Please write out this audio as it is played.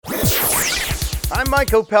I'm Mike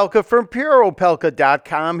Opelka from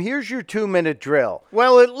PureOpelka.com. Here's your 2-minute drill.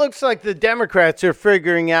 Well, it looks like the Democrats are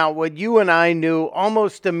figuring out what you and I knew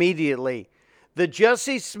almost immediately. The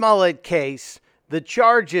Jussie Smollett case, the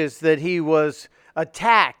charges that he was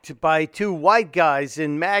attacked by two white guys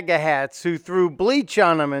in MAGA hats who threw bleach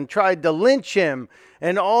on him and tried to lynch him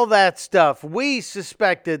and all that stuff. We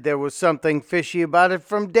suspected there was something fishy about it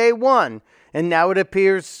from day one. And now it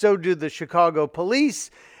appears so do the Chicago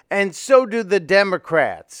police. And so do the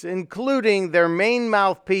Democrats, including their main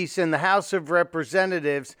mouthpiece in the House of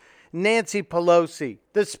Representatives, Nancy Pelosi.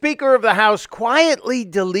 The Speaker of the House quietly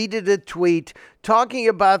deleted a tweet talking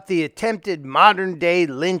about the attempted modern-day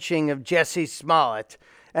lynching of Jussie Smollett.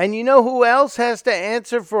 And you know who else has to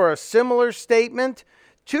answer for a similar statement?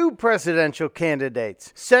 Two presidential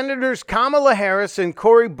candidates. Senators Kamala Harris and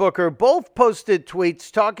Cory Booker both posted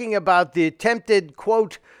tweets talking about the attempted,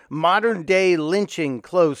 quote, modern-day lynching,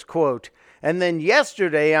 close quote. And then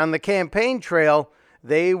yesterday on the campaign trail,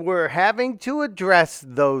 they were having to address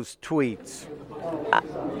those tweets.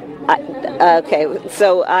 Okay,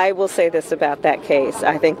 so I will say this about that case.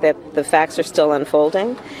 I think that the facts are still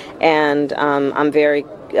unfolding, and I'm very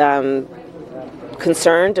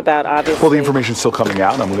concerned about, obviously. Well, the information's still coming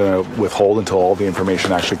out, and I'm going to withhold until all the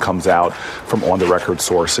information actually comes out from on-the-record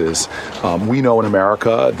sources. We know in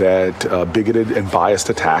America that bigoted and biased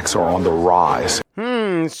attacks are on the rise.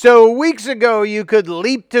 So weeks ago you could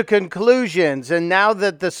leap to conclusions, and now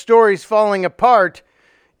that the story's falling apart,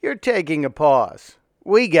 you're taking a pause.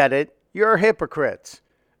 We get it. You're hypocrites.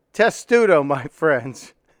 Testudo, my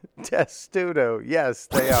friends. Testudo. Yes,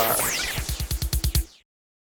 they are.